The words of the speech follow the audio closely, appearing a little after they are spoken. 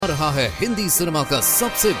रहा है हिंदी सिनेमा का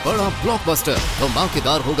सबसे बड़ा ब्लॉकबस्टर।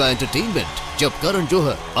 धमाकेदार होगा एंटरटेनमेंट जब करण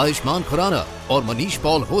जौहर, आयुष्मान खुराना और मनीष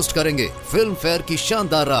पॉल होस्ट करेंगे फिल्म फेयर की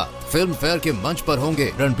शानदार रात। फिल्म फेयर के मंच पर होंगे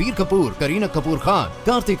रणबीर कपूर, करीना कपूर खान,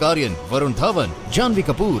 कार्तिक आर्यन, वरुण धवन, जानवी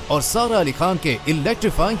कपूर और सारा अली खान के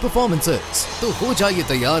इलेक्ट्रीफाइंग परफॉर्मेंसेस। तो हो जाइए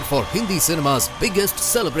तैयार for Hindi cinema's biggest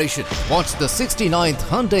celebration. Watch the 69th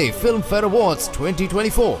Hyundai Film Fair Awards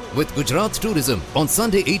 2024 with Gujarat Tourism on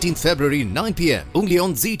Sunday 18th February 9 p.m. only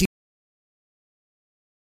on ZT.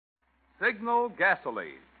 Signal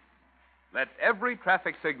gasoline. Let every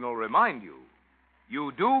traffic signal remind you,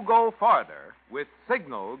 you do go farther with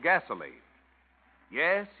Signal gasoline.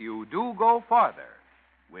 Yes, you do go farther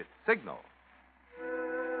with Signal.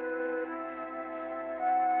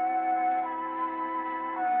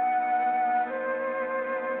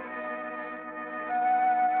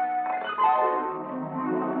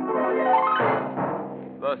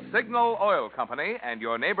 The Signal Oil Company and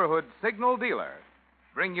your neighborhood Signal dealer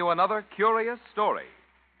bring you another curious story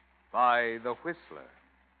by The Whistler.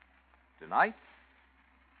 Tonight,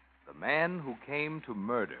 The Man Who Came to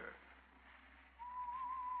Murder.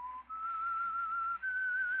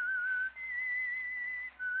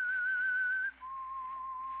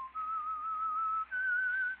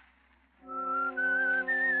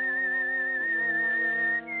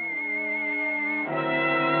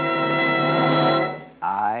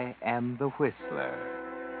 I am the Whistler,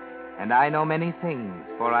 and I know many things,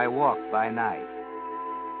 for I walk by night.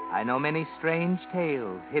 I know many strange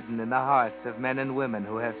tales hidden in the hearts of men and women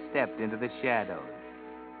who have stepped into the shadows.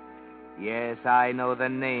 Yes, I know the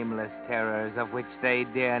nameless terrors of which they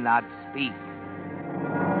dare not speak.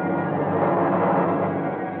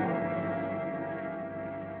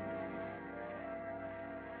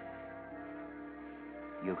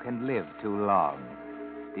 You can live too long.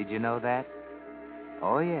 Did you know that?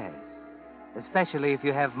 Oh, yes. Especially if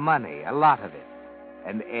you have money, a lot of it,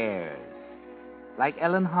 and heirs. Like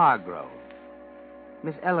Ellen Hargrove.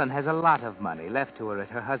 Miss Ellen has a lot of money left to her at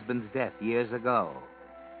her husband's death years ago.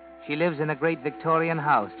 She lives in a great Victorian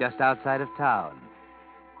house just outside of town.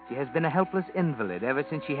 She has been a helpless invalid ever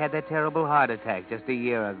since she had that terrible heart attack just a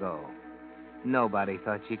year ago. Nobody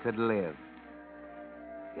thought she could live.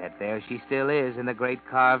 Yet there she still is in the great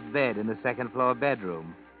carved bed in the second-floor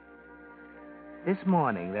bedroom. This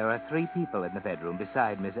morning, there are 3 people in the bedroom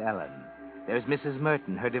beside Miss Ellen. There's Mrs.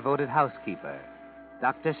 Merton, her devoted housekeeper,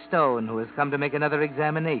 Dr. Stone, who has come to make another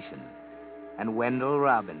examination, and Wendell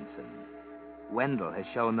Robinson. Wendell has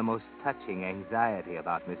shown the most touching anxiety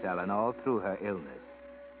about Miss Ellen all through her illness.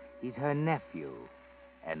 He's her nephew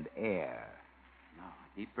and heir. Now,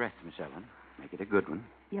 deep breath, Miss Ellen. Make it a good one.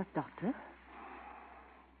 Yes, Doctor.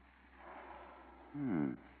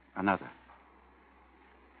 Another.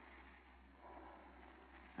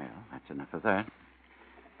 Well, that's enough of that.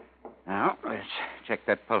 Now, let's check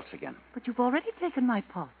that pulse again. But you've already taken my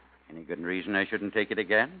pulse. Any good reason I shouldn't take it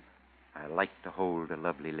again? I like to hold a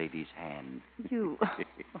lovely lady's hand. You...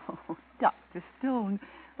 Oh, Dr. Stone,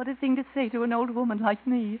 what a thing to say to an old woman like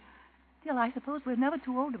me. Still, I suppose we're never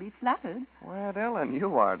too old to be flattered. Well, Ellen,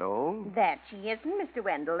 you aren't old. That she isn't, Mr.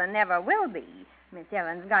 Wendell, and never will be. Miss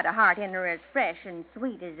Ellen's got a heart in her as fresh and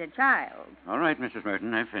sweet as a child. All right, Mrs.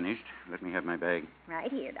 Merton, I've finished. Let me have my bag.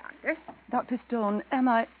 Right here, Doctor. Dr. Stone,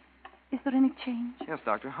 is there any change? Yes,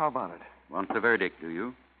 Doctor, how about it? Want the verdict, do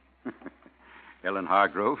you? Ellen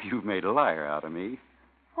Hargrove, you've made a liar out of me.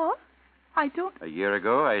 What? I don't... A year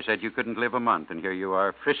ago, I said you couldn't live a month, and here you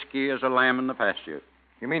are, frisky as a lamb in the pasture.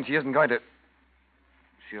 You mean she isn't going to...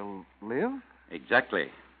 She'll live?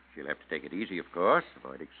 Exactly. She'll have to take it easy, of course,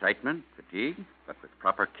 avoid excitement, fatigue, but with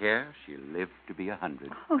proper care, she'll live to be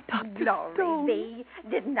 100. Oh, Dr. Glory Stone. be.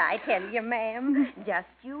 Didn't I tell you, ma'am? Just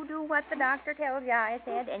you do what the doctor tells you, I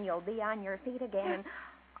said, and you'll be on your feet again.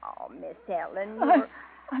 Oh, Miss Ellen, you're...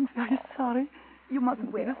 I'm very sorry. You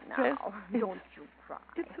mustn't be Well, distressed. now, don't you cry.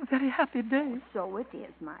 It's a very happy day. So it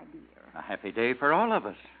is, my dear. A happy day for all of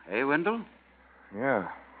us. Eh, Wendell? Yeah.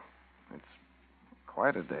 It's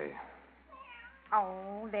quite a day.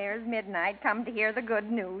 Oh, there's midnight. Come to hear the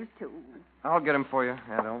good news, too. I'll get him for you,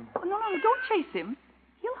 Adele. Oh, no, don't chase him.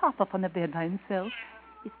 He'll hop up on the bed by himself.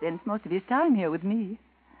 He spends most of his time here with me.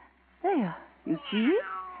 There, you see?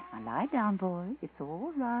 Now lie down, boy. It's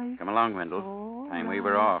all right. Come along, Wendell. All Time we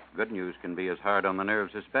were off. Good news can be as hard on the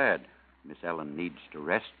nerves as bad. Miss Ellen needs to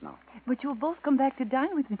rest now. But you'll both come back to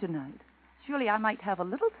dine with me tonight. Surely I might have a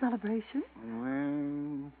little celebration.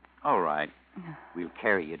 Well, all right. We'll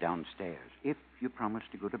carry you downstairs if you promise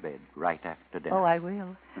to go to bed right after dinner. Oh, I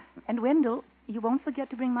will. And, Wendell, you won't forget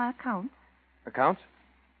to bring my accounts. Accounts?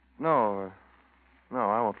 No,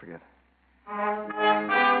 I won't forget.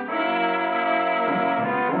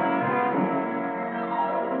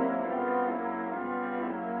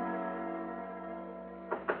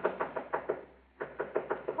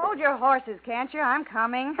 your horses, can't you? I'm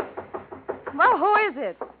coming. Well, who is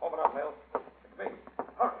it? Open up, Bill. It's me.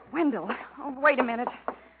 Hurry. Wendell. Oh, wait a minute.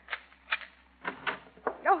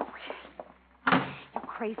 Oh, you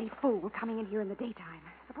crazy fool coming in here in the daytime.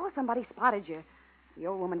 Suppose somebody spotted you. The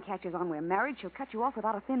old woman catches on we're married, she'll cut you off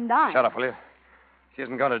without a thin dime. Shut up, will you? She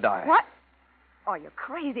isn't going to die. What? Oh, you're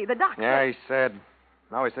crazy. The doctor... Yeah, he said.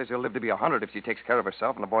 Now he says she'll live to be 100 if she takes care of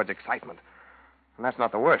herself and avoids excitement. And that's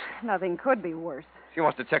not the worst. Nothing could be worse. She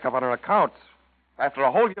wants to check up on her accounts. After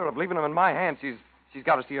a whole year of leaving them in my hands, she's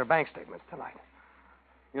got to see her bank statements tonight.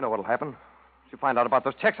 You know what'll happen. She'll find out about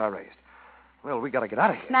those checks I raised. Well, we got to get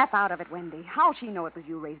out of here. Snap out of it, Wendy. How'll she know it was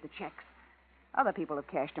you raised the checks? Other people have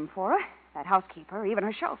cashed them for her. That housekeeper, even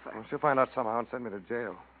her chauffeur. Well, she'll find out somehow and send me to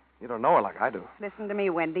jail. You don't know her like I do. Listen to me,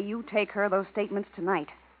 Wendy. You take her those statements tonight.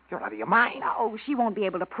 You're out of your mind. No, she won't be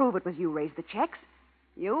able to prove it was you raised the checks.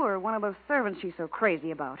 You or one of those servants she's so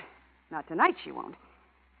crazy about. Not tonight, she won't.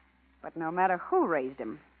 But no matter who raised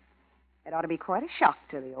him, it ought to be quite a shock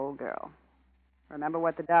to the old girl. Remember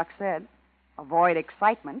what the doc said. Avoid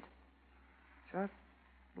excitement. Just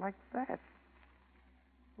like that.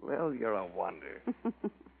 Well, you're a wonder.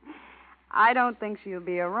 I don't think she'll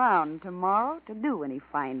be around tomorrow to do any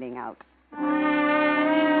finding out.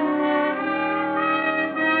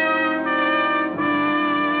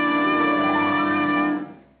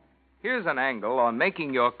 Here's an angle on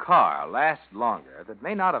making your car last longer that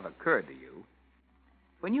may not have occurred to you.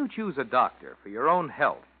 When you choose a doctor for your own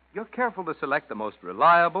health, you're careful to select the most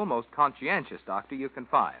reliable, most conscientious doctor you can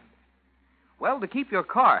find. Well, to keep your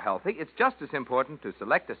car healthy, it's just as important to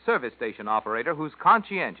select a service station operator who's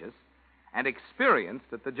conscientious and experienced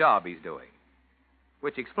at the job he's doing.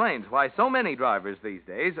 Which explains why so many drivers these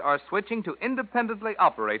days are switching to independently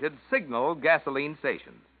operated Signal gasoline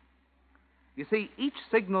stations. You see, each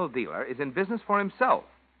Signal dealer is in business for himself.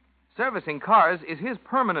 Servicing cars is his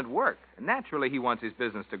permanent work, and naturally he wants his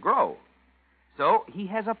business to grow. So he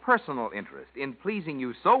has a personal interest in pleasing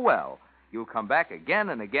you so well, you'll come back again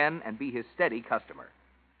and again and be his steady customer.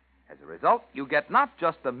 As a result, you get not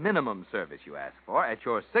just the minimum service you ask for at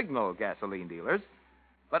your Signal gasoline dealers,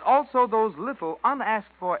 but also those little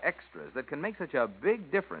unasked-for extras that can make such a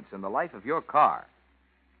big difference in the life of your car.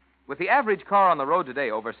 With the average car on the road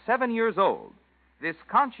today over 7 years old, this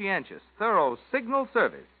conscientious, thorough Signal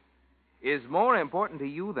service is more important to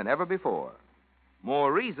you than ever before.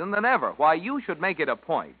 More reason than ever why you should make it a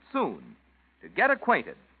point soon to get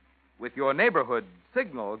acquainted with your neighborhood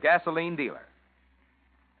Signal gasoline dealer.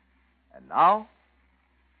 And now,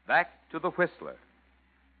 back to the Whistler.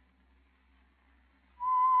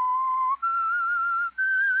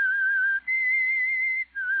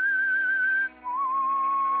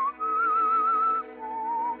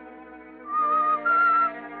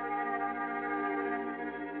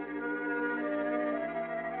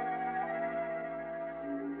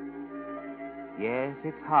 Yes,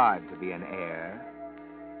 it's hard to be an heir,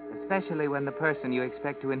 especially when the person you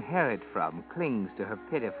expect to inherit from clings to her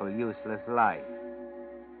pitiful, useless life.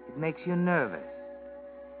 It makes you nervous.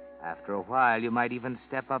 After a while, you might even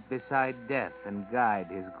step up beside death and guide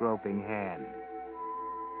his groping hand.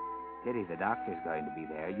 Pity the doctor's going to be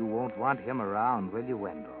there. You won't want him around, will you,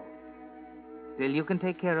 Wendell? Still, you can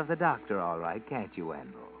take care of the doctor all right, can't you,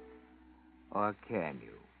 Wendell? Or can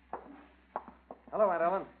you? Hello, Aunt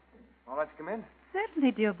Ellen. All right to come in?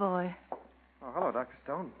 Certainly, dear boy. Oh, hello, Dr.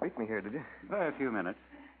 Stone. Beat me here, did you? By a few minutes.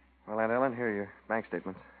 Well, Aunt Ellen, here are your bank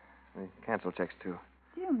statements. The cancel checks, too.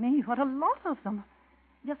 Dear me, what a lot of them.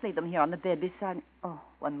 Just lay them here on the bed beside... Oh,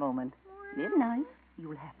 one moment. Live nice.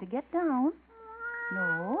 You'll have to get down.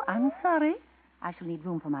 No, I'm sorry. I shall need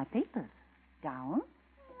room for my papers. Down.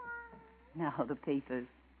 Now, the papers.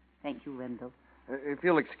 Thank you, Wendell. If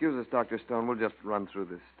you'll excuse us, Dr. Stone, we'll just run through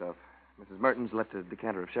this stuff. Mrs. Merton's left a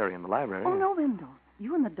decanter of sherry in the library. Oh, no, Wendell.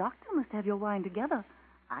 You and the doctor must have your wine together.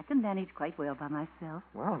 I can manage quite well by myself.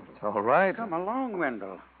 Well, it's all right. Come along,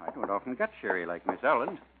 Wendell. I don't often get sherry like Miss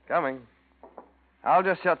Ellen. Coming. I'll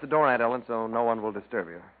just shut the door, Aunt Ellen, so no one will disturb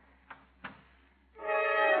you.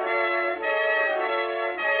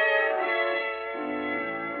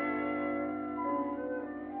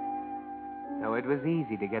 So it was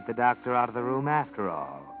easy to get the doctor out of the room after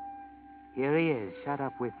all. Here he is, shut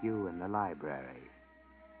up with you in the library.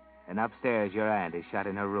 And upstairs, your aunt is shut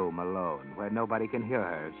in her room alone, where nobody can hear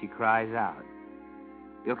her if she cries out.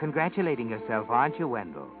 You're congratulating yourself, aren't you,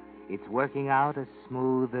 Wendell? It's working out as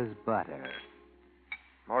smooth as butter.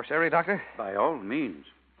 More sherry, Doctor? By all means.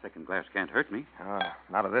 Second glass can't hurt me. Ah,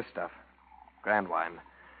 not of this stuff. Grand wine.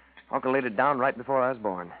 Uncle laid it down right before I was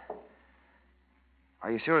born.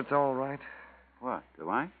 Are you sure it's all right? What, do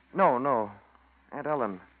I? No. Aunt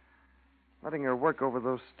Ellen. letting her work over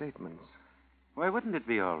those statements. Why wouldn't it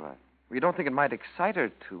be all right? You don't think it might excite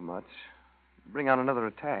her too much? Bring on another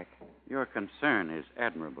attack? Your concern is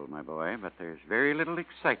admirable, my boy, but there's very little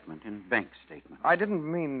excitement in bank statements. I didn't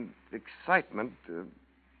mean excitement.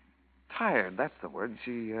 Tired, that's the word.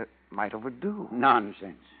 She might overdo.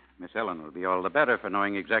 Nonsense. Miss Ellen will be all the better for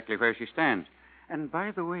knowing exactly where she stands. And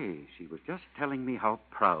by the way, she was just telling me how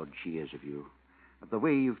proud she is of you, of the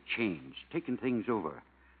way you've changed, taken things over,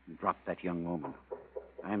 and dropped that young woman.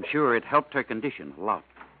 I'm sure it helped her condition a lot.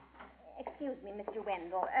 Excuse me, Mr.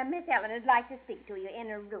 Wendell. Miss Ellen would like to speak to you in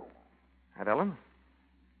her room. Aunt Ellen?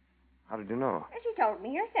 How did you know? She told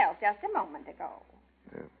me herself just a moment ago.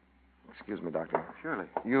 Excuse me, Doctor. Surely.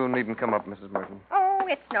 You needn't come up, Mrs. Merton. Oh,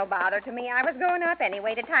 it's no bother to me. I was going up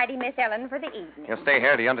anyway to tidy Miss Ellen for the evening. You stay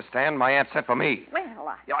here, do you understand? My aunt sent for me. Well,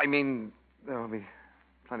 Yeah, I mean, there'll be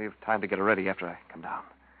plenty of time to get her ready after I come down.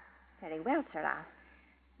 very well, sir. I'll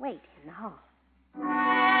wait in the hall.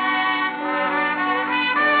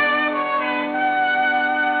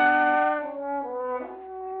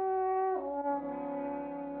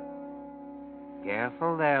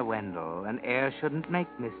 Careful there, Wendell. An heir shouldn't make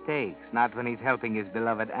mistakes, not when he's helping his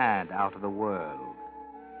beloved aunt out of the world.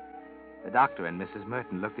 The doctor and Mrs.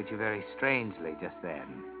 Merton looked at you very strangely just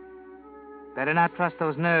then. Better not trust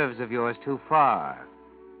those nerves of yours too far.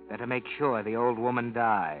 Better make sure the old woman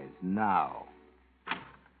dies now.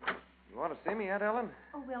 You want to see me, Aunt Ellen?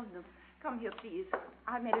 Oh, Weldon, come here, please.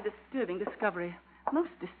 I made a disturbing discovery. Most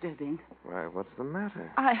disturbing. Why, what's the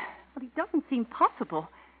matter? Well, it doesn't seem possible,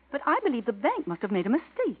 but I believe the bank must have made a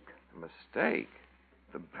mistake. A mistake?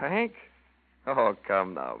 The bank? Oh,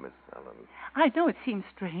 come now, Miss Ellen. I know it seems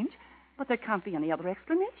strange, but there can't be any other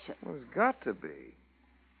explanation. Well, there's got to be.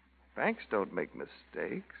 Banks don't make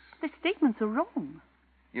mistakes. The statements are wrong.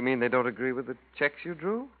 You mean they don't agree with the checks you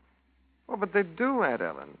drew? Oh, but they do, Aunt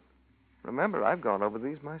Ellen. Remember, I've gone over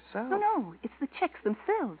these myself. No, it's the checks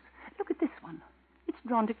themselves. Look at this one. It's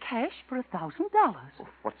drawn to cash for $1,000. Well,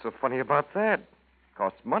 what's so funny about that?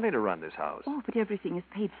 Costs money to run this house. Oh, but everything is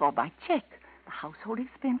paid for by check. The household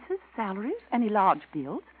expenses, salaries, any large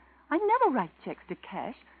bills. I never write checks to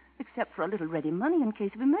cash, except for a little ready money in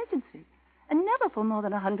case of emergency. And never for more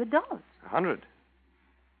than $100. 100?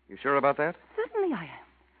 You sure about that? Certainly I am.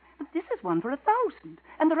 But this is one for 1,000.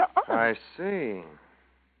 And there are others. I see.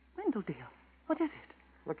 Wendell, dear, what is it?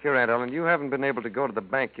 Look here, Aunt Ellen, you haven't been able to go to the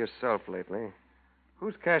bank yourself lately.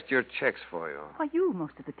 Who's cashed your checks for you? Why, you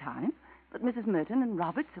most of the time. But Mrs. Merton and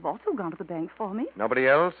Roberts have also gone to the bank for me. Nobody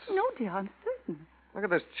else? No, dear, I'm certain. Look at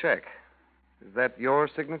this check. Is that your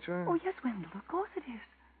signature? Oh, yes, Wendell, of course it is.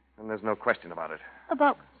 And there's no question about it.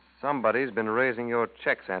 About... Somebody's been raising your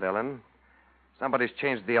checks, Aunt Ellen. Somebody's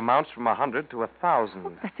changed the amounts from 100 to 1,000.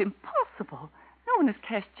 Oh, that's impossible. No one has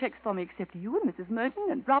cashed checks for me except you and Mrs. Merton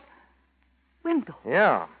and Rob... Wendell.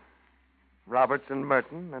 Yeah. Roberts and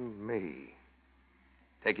Merton and me.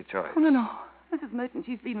 Take your choice. Oh, no. Mrs. Merton,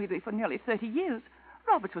 she's been with me for nearly 30 years.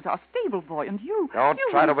 Roberts was our stable boy, and you... Don't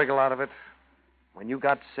try to wiggle out of it. When you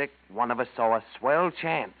got sick, one of us saw a swell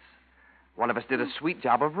chance. One of us did a sweet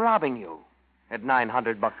job of robbing you. At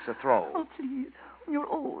 $900 a throw. Oh, please. When you're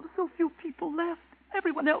old, so few people left.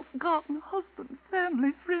 Everyone else gone. Husbands,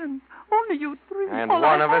 family, friends. Only you three. And all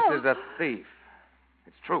one I of us have. is a thief.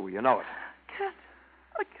 It's true, you know it.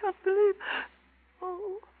 I can't believe...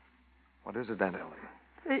 Oh, What is it, Aunt Ellen?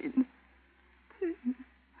 pain.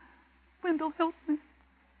 Wendell, help me.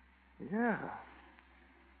 Yeah.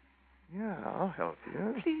 Yeah, I'll help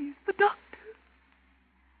you. Please, the doctor.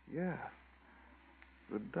 Yeah.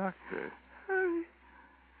 The doctor. Hurry.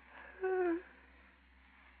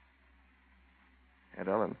 Aunt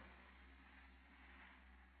Ellen.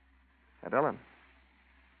 Aunt Ellen.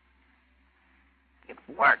 It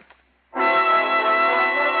worked.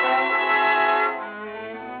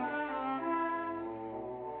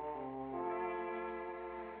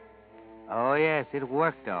 Oh, yes, it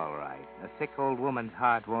worked all right. A sick old woman's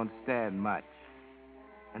heart won't stand much.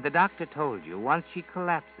 And the doctor told you once she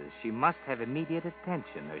collapses, she must have immediate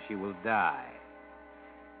attention or she will die.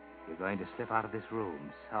 You're going to slip out of this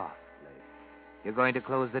room softly. You're going to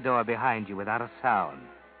close the door behind you without a sound.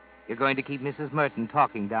 You're going to keep Mrs. Merton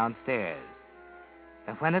talking downstairs.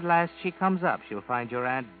 And when at last she comes up, she'll find your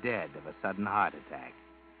aunt dead of a sudden heart attack.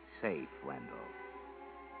 Safe, Wendell.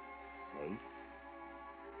 Safe?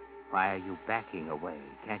 Why are you backing away?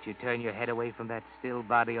 Can't you turn your head away from that still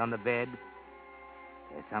body on the bed?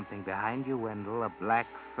 There's something behind you, Wendell, a black,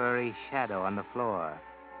 furry shadow on the floor.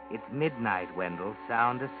 It's midnight, Wendell,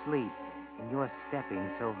 sound asleep, and you're stepping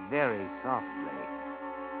so very softly.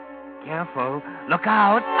 Careful. Look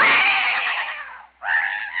out!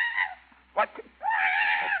 What?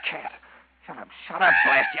 A cat.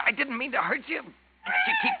 mean to hurt you.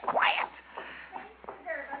 You keep quiet.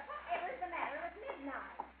 Whatever's the matter with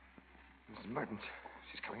Midnight? Mrs. Merton,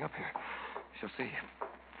 she's coming up here. She'll see.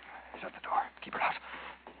 Shut the door. Keep her out.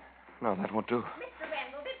 No, that won't do. Mr.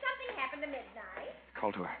 Wendell, did something happen to Midnight? Call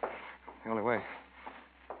to her. The only way.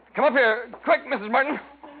 Come up here. Quick, Mrs. Merton.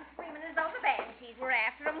 He's screaming as though the banshees were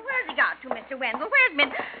after him. Where's he got to, Mr. Wendell? Where's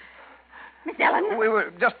Miss Ellen? We were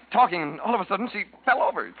just talking, and all of a sudden she fell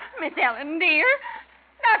over. Miss Ellen, dear.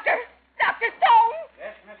 Dr. Stone.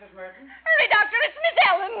 Yes, Mrs. Merton? Hurry, Doctor, it's Miss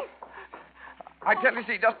Ellen. I tell you,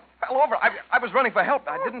 she just fell over. I was running for help.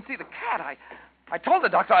 I didn't see the cat. I told the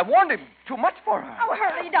doctor. I warned him. Too much for her. Oh,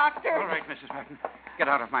 hurry, Doctor. All right, Mrs. Merton. Get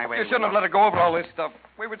out of my way. You shouldn't have let her go over all this stuff.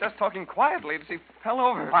 We were just talking quietly, and she fell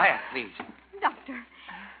over. Quiet, please. Doctor,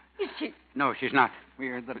 is she... No, she's not.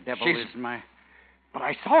 The devil is my... But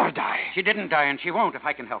I saw her die. She didn't die, and she won't if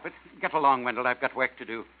I can help it. Get along, Wendell. I've got work to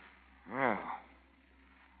do. Well,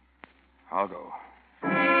 I'll go.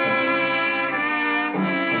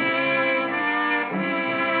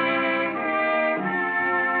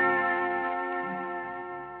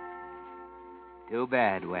 Too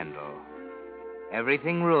bad, Wendell.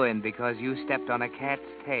 Everything ruined because you stepped on a cat's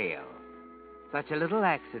tail. Such a little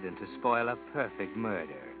accident to spoil a perfect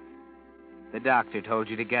murder. The doctor told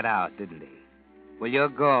you to get out, didn't he? Well, you're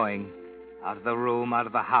going. Out of the room, out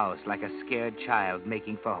of the house, like a scared child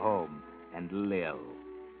making for home. And Lil.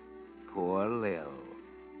 Poor Lil.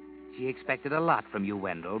 She expected a lot from you,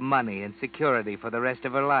 Wendell. Money and security for the rest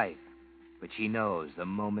of her life. But she knows the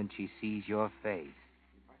moment she sees your face.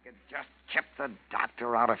 If I could just kept the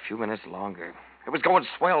doctor out a few minutes longer. It was going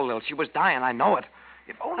swell, Lil. She was dying. I know it.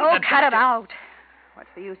 If only Oh, the cut it doctor... out. What's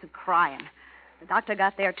the use of crying? The doctor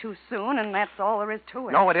got there too soon, and that's all there is to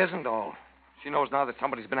it. No, it isn't all. She knows now that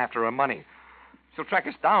somebody's been after her money. She'll track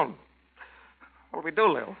us down. What'll we do,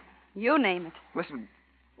 Lil? You name it. Listen,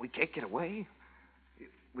 we can't get away.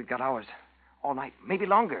 We've got hours. All night. Maybe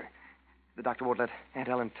longer. The doctor won't let Aunt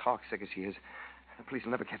Ellen talk, sick as she is. The police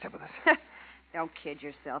will never catch up with us. Don't kid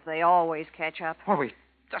yourself. They always catch up. Well, we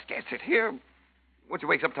just can't sit here. When she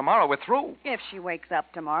wakes up tomorrow, we're through. If she wakes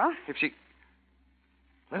up tomorrow. If she...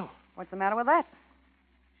 Lil. What's the matter with that?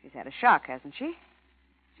 She's had a shock, hasn't she?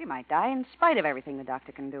 She might die in spite of everything the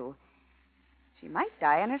doctor can do. She might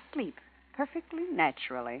die in her sleep, perfectly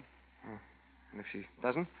naturally. And if she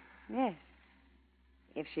doesn't? Yes.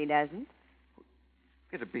 If she doesn't?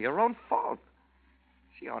 It'd be her own fault.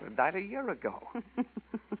 She ought to have died a year ago.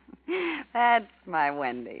 That's my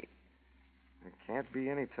Wendy. There can't be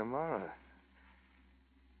any tomorrow.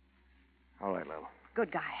 All right, Lil.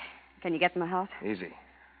 Good guy. Can you get in the house? Easy.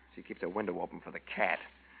 She keeps her window open for the cat.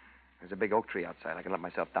 There's a big oak tree outside. I can let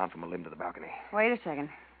myself down from a limb to the balcony. Wait a second.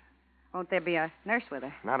 Won't there be a nurse with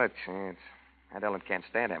her? Not a chance. Aunt Ellen can't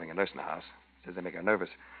stand having a nurse in the house. Says they make her nervous.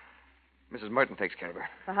 Mrs. Merton takes care of her.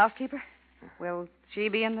 The housekeeper? Will she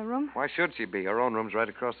be in the room? Why should she be? Her own room's right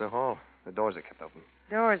across the hall. The doors are kept open.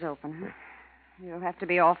 Door's open, huh? You'll have to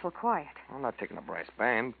be awful quiet. I'm not taking a brass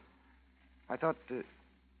band. I thought...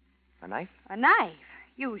 a knife? A knife?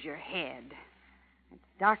 Use your head. It's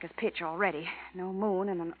dark as pitch already. No moon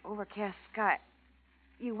and an overcast sky.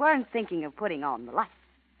 You weren't thinking of putting on the light.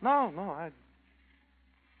 No,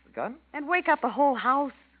 The gun? And wake up the whole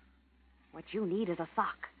house. What you need is a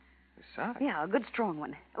sock. A sock? Yeah, a good strong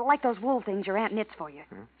one. Like those wool things your aunt knits for you.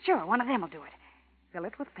 Hmm? Sure, one of them will do it. Fill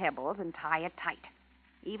it with pebbles and tie it tight.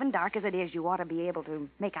 Even dark as it is, you ought to be able to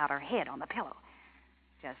make out her head on the pillow.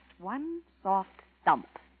 Just one soft thump.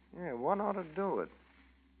 Yeah, one ought to do it.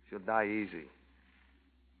 She'll die easy.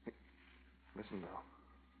 Hey, listen, though.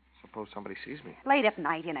 Suppose somebody sees me. Late at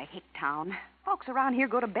night in a hick town. Folks around here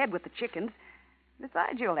go to bed with the chickens.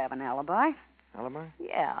 Besides, you'll have an alibi. Alibi?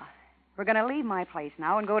 Yeah. We're going to leave my place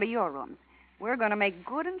now and go to your rooms. We're going to make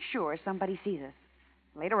good and sure somebody sees us.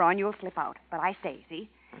 Later on, you'll slip out. But I stay, see?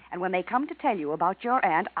 And when they come to tell you about your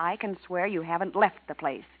aunt, I can swear you haven't left the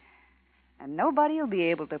place. And nobody will be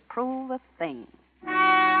able to prove a thing.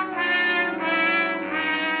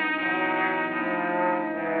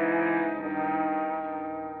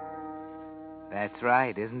 That's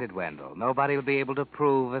right, isn't it, Wendell? Nobody will be able to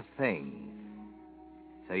prove a thing.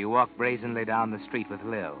 So you walk brazenly down the street with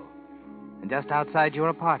Lil. And just outside your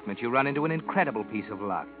apartment, you run into an incredible piece of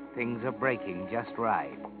luck. Things are breaking just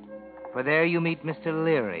right. For there you meet Mr.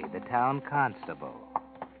 Leary, the town constable.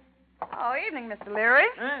 Oh, evening, Mr. Leary.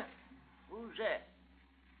 Huh? Who's that?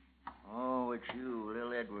 Oh, it's you,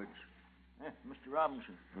 Lil Edwards. Mr.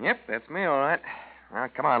 Robinson. Yep, that's me, all right. Now,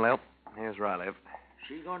 come on, Lil. Here's where I live.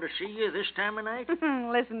 She going to see you this time of night?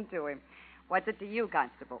 Listen to him. What's it to you,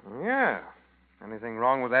 Constable? Yeah. Anything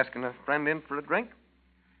wrong with asking a friend in for a drink?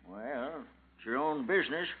 Well, it's your own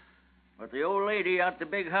business. But the old lady out the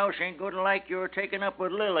big house ain't going to like your taking up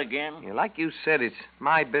with Lil again. Yeah, like you said, it's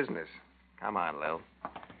my business. Come on, Lil.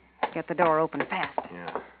 Get the door open fast.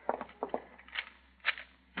 Yeah.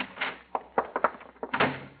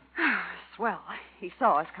 Swell. He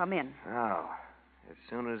saw us come in. Oh, as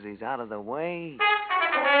soon as he's out of the way.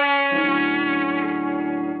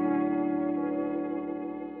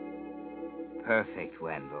 Perfect,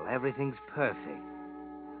 Wendell. Everything's perfect.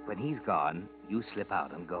 When he's gone, you slip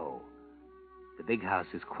out and go. The big house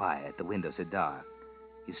is quiet. The windows are dark.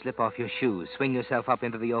 You slip off your shoes, swing yourself up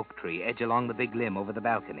into the oak tree, edge along the big limb over the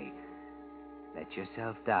balcony. Let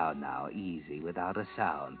yourself down now, easy, without a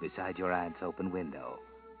sound, beside your aunt's open window.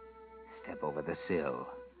 Step over the sill.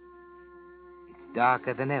 It's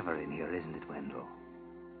darker than ever in here, isn't it, Wendell?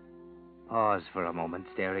 Pause for a moment,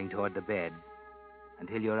 staring toward the bed,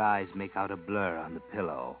 until your eyes make out a blur on the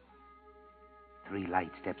pillow. 3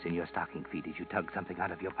 light steps in your stocking feet as you tug something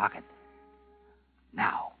out of your pocket.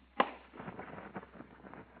 Now.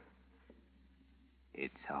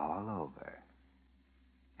 It's all over.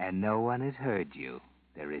 And no one has heard you.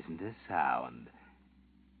 There isn't a sound.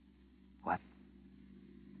 What?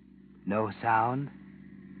 No sound?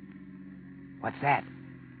 What's that?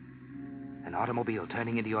 An automobile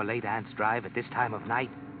turning into your late aunt's drive at this time of night?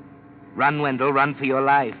 Run, Wendell, run for your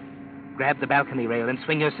life. Grab the balcony rail and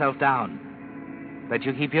swing yourself down. But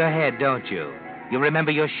you keep your head, don't you? You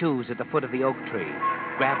remember your shoes at the foot of the oak tree.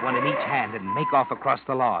 Grab one in each hand and make off across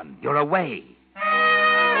the lawn. You're away.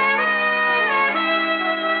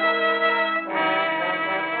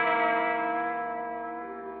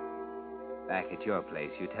 Back at your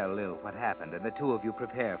place, you tell Lil what happened, and the two of you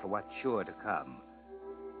prepare for what's sure to come.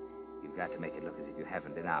 You've got to make it look as if you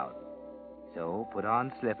haven't been out. So, put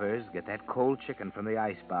on slippers, get that cold chicken from the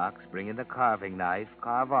icebox, bring in the carving knife,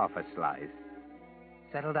 carve off a slice.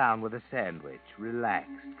 Settle down with a sandwich,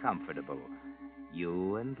 relaxed, comfortable.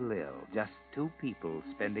 You and Lil, just 2 people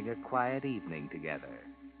spending a quiet evening together.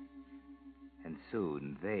 And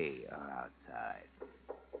soon they are outside.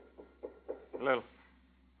 Lil,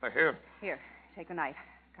 here. Here, take a knife.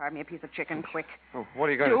 Carve me a piece of chicken, quick. Oh, what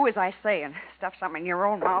are you going to do? As I say, and stuff something in your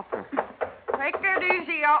own mouth. Take it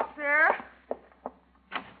easy out there.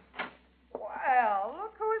 Well,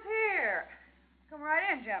 look who's here. Come right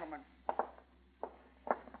in, gentlemen.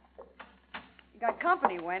 You got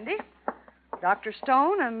company, Wendy. Dr.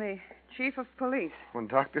 Stone and the chief of police. Well,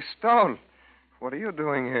 Dr. Stone, what are you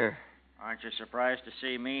doing here? Aren't you surprised to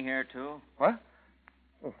see me here, too? What?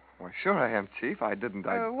 Oh, why, sure I am, Chief. I didn't.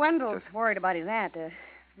 Wendell's worried about his aunt.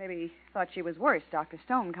 Maybe he thought she was worse, Dr.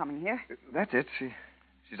 Stone coming here. That's it.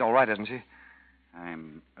 She's all right, isn't she?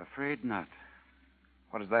 I'm afraid not.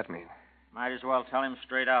 What does that mean? Might as well tell him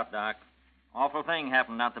straight out, Doc. Awful thing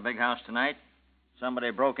happened out the big house tonight.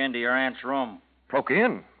 Somebody broke into your aunt's room. Broke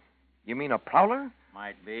in? You mean a prowler?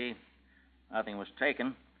 Might be. Nothing was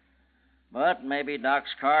taken. But maybe Doc's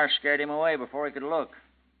car scared him away before he could look.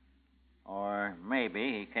 Or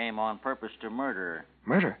maybe he came on purpose to murder her.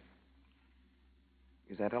 Murder?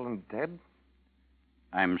 Is that Ellen dead?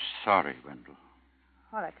 I'm sorry, Wendell.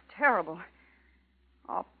 Oh, that's terrible.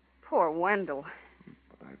 Oh, poor Wendell.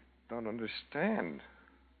 But I don't understand.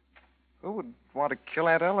 Who would want to kill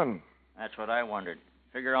Aunt Ellen? That's what I wondered.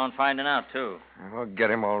 Figure on finding out, too. We'll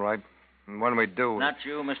get him all right. And when we do... Not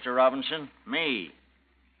you, Mr. Robinson. Me.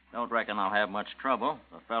 Don't reckon I'll have much trouble.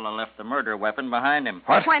 The fella left the murder weapon behind him.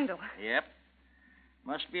 What? Wendell. Yep.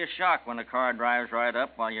 Must be a shock when a car drives right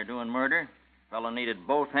up while you're doing murder. Fella needed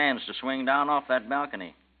both hands to swing down off that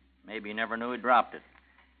balcony. Maybe he never knew he dropped it.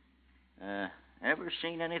 Ever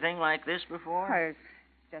seen anything like this before? It's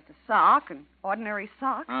just a sock, an ordinary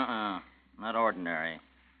sock. Not ordinary.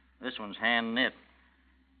 This one's hand-knit.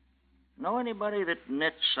 Know anybody that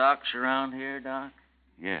knits socks around here, Doc?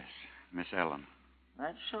 Yes, Miss Ellen.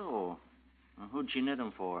 That's so. Well, who'd she knit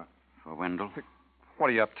them for? For Wendell. What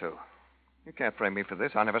are you up to? You can't frame me for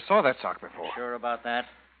this. I never saw that sock before. Sure about that?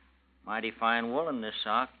 Mighty fine woolen, this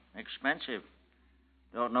sock. Expensive.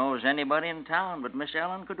 Don't know as anybody in town, but Miss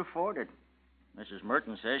Ellen could afford it. Mrs.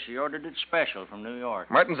 Merton says she ordered it special from New York.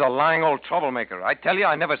 Merton's a lying old troublemaker. I tell you,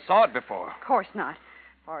 I never saw it before. Of course not.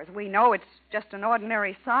 As far as we know, it's just an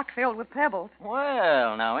ordinary sock filled with pebbles.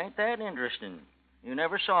 Well, now, ain't that interesting? You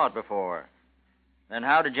never saw it before. Then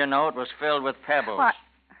how did you know it was filled with pebbles? What?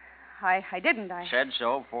 I didn't. I said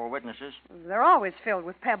so before witnesses. They're always filled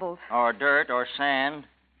with pebbles. Or dirt or sand.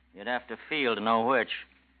 You'd have to feel to know which,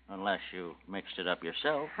 unless you mixed it up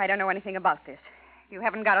yourself. I don't know anything about this. You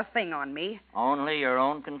haven't got a thing on me. Only your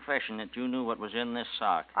own confession that you knew what was in this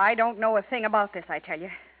sock. I don't know a thing about this, I tell you.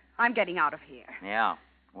 I'm getting out of here. Yeah,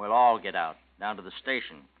 we'll all get out, down to the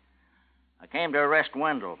station. I came to arrest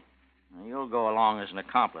Wendell. You'll go along as an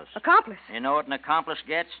accomplice. Accomplice? You know what an accomplice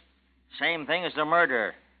gets? Same thing as the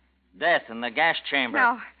murderer. Death in the gas chamber.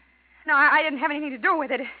 No, I didn't have anything to do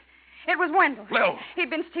with it. It was Wendell. Lil. He'd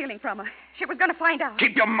been stealing from her. She was going to find out.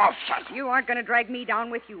 Keep your mouth shut. You aren't going to drag me down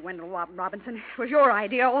with you, Wendell Robinson. It was your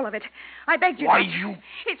idea, all of it. I begged you. Why, not. you...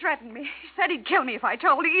 He threatened me. He said he'd kill me if I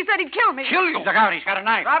told. He said he'd kill me. Kill you? Look out, he's got a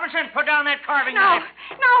knife. Robinson, put down that carving No, knife.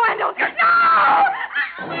 no, Wendell. No!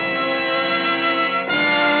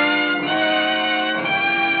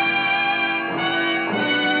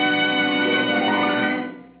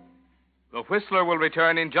 The Whistler will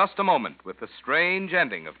return in just a moment with the strange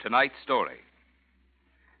ending of tonight's story.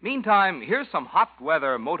 Meantime, here's some hot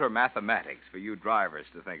weather motor mathematics for you drivers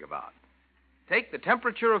to think about. Take the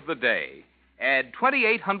temperature of the day, add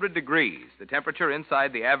 2,800 degrees, the temperature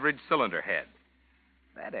inside the average cylinder head.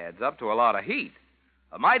 That adds up to a lot of heat.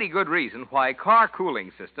 A mighty good reason why car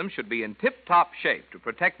cooling systems should be in tip-top shape to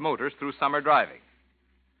protect motors through summer driving.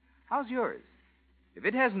 How's yours? If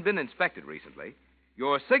it hasn't been inspected recently,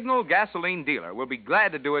 your Signal gasoline dealer will be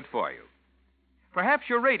glad to do it for you. Perhaps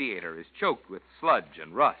your radiator is choked with sludge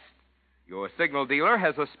and rust. Your Signal dealer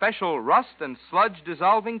has a special rust and sludge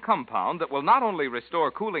dissolving compound that will not only restore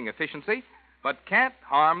cooling efficiency, but can't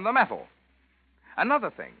harm the metal. Another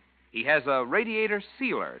thing, he has a radiator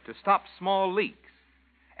sealer to stop small leaks,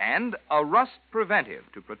 and a rust preventive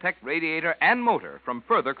to protect radiator and motor from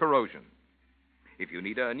further corrosion. If you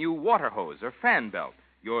need a new water hose or fan belt,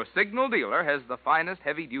 your Signal dealer has the finest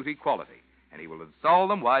heavy-duty quality, and he will install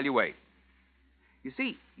them while you wait. You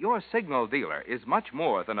see, your Signal dealer is much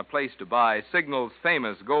more than a place to buy Signal's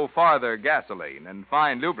famous Go Farther gasoline and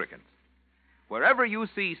fine lubricants. Wherever you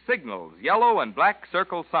see Signal's yellow and black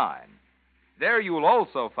circle sign, there you'll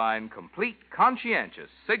also find complete,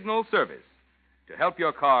 conscientious Signal service to help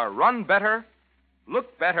your car run better,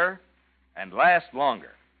 look better, and last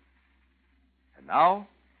longer. And now,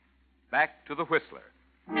 back to the Whistler.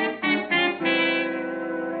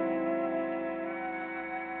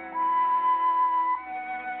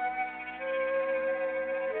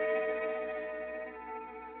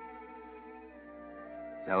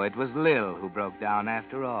 So it was Lil who broke down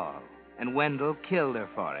after all, and Wendell killed her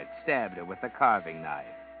for it, stabbed her with a carving knife.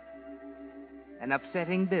 An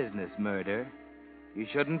upsetting business, murder. You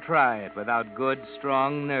shouldn't try it without good,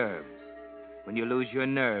 strong nerves. When you lose your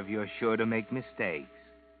nerve, you're sure to make mistakes,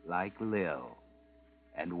 like Lil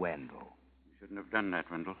and Wendell. You shouldn't have done that,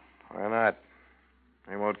 Wendell. Why not?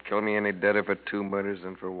 They won't kill me any deader for 2 murders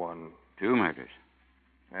than for 1. 2 murders?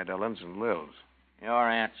 Aunt Ellen's and Lil's. Your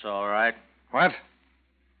aunt's all right. What?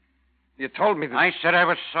 You told me that... I said I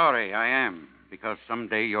was sorry. I am. Because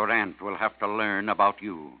someday your aunt will have to learn about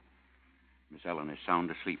you. Miss Ellen is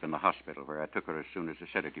sound asleep in the hospital, where I took her as soon as the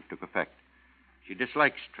sedative took effect. She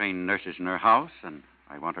dislikes trained nurses in her house, and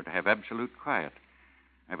I want her to have absolute quiet.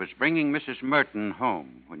 I was bringing Mrs. Merton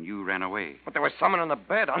home when you ran away. But there was someone on the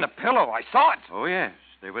bed, on the pillow. I saw it. Oh, yes.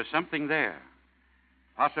 There was something there.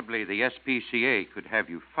 Possibly the SPCA could have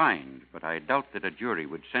you fined, but I doubt that a jury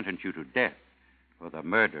would sentence you to death for the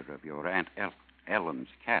murder of your Aunt Ellen's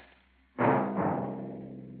cat.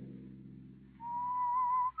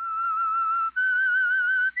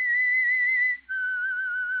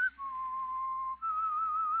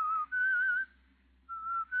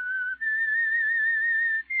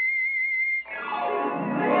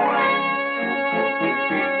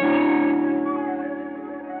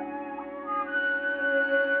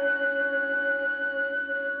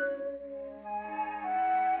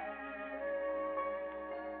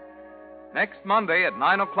 Next Monday at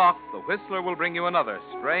 9 o'clock, The Whistler will bring you another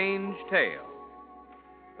strange tale.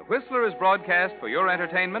 The Whistler is broadcast for your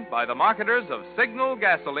entertainment by the marketers of Signal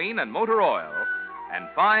gasoline and motor oil and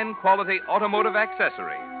fine quality automotive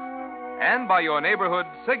accessories, and by your neighborhood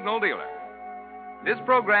Signal dealer. This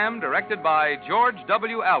program, directed by George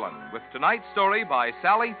W. Allen, with tonight's story by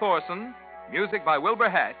Sally Thorson, music by Wilbur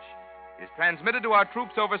Hatch, is transmitted to our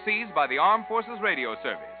troops overseas by the Armed Forces Radio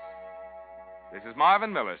Service. This is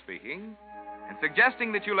Marvin Miller speaking, and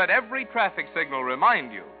suggesting that you let every traffic signal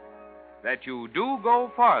remind you that you do go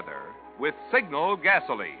farther with Signal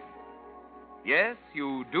gasoline. Yes,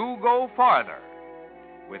 you do go farther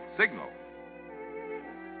with Signal.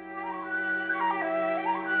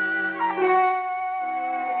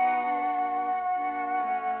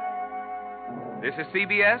 This is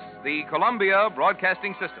CBS, the Columbia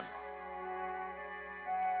Broadcasting System.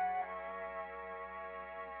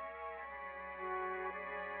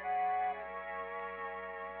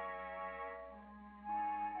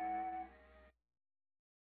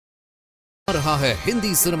 रहा है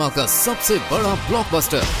Hindi cinema का सबसे बड़ा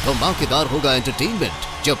blockbuster. धमाकेदार होगा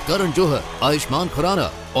entertainment जब करण जौहर, आयुष्मान खुराना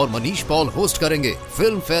और Manish Paul host करेंगे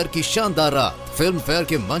फिल्म फेयर की शानदार रात। फिल्म फेयर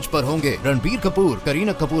के मंच पर होंगे रणबीर कपूर,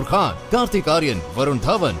 करीना कपूर खान, कार्तिक आर्यन, वरुण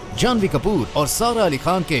धवन, जानवी कपूर और सारा अली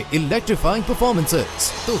खान के इलेक्ट्रीफाइंग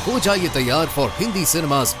परफॉर्मेंसेस। तो हो जाइए तैयार for Hindi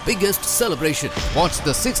cinema's biggest celebration. Watch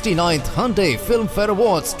the 69th Hyundai Film Fair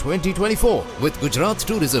Awards 2024 with Gujarat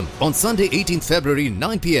Tourism on Sunday 18th February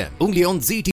 9 p.m. only on ZT.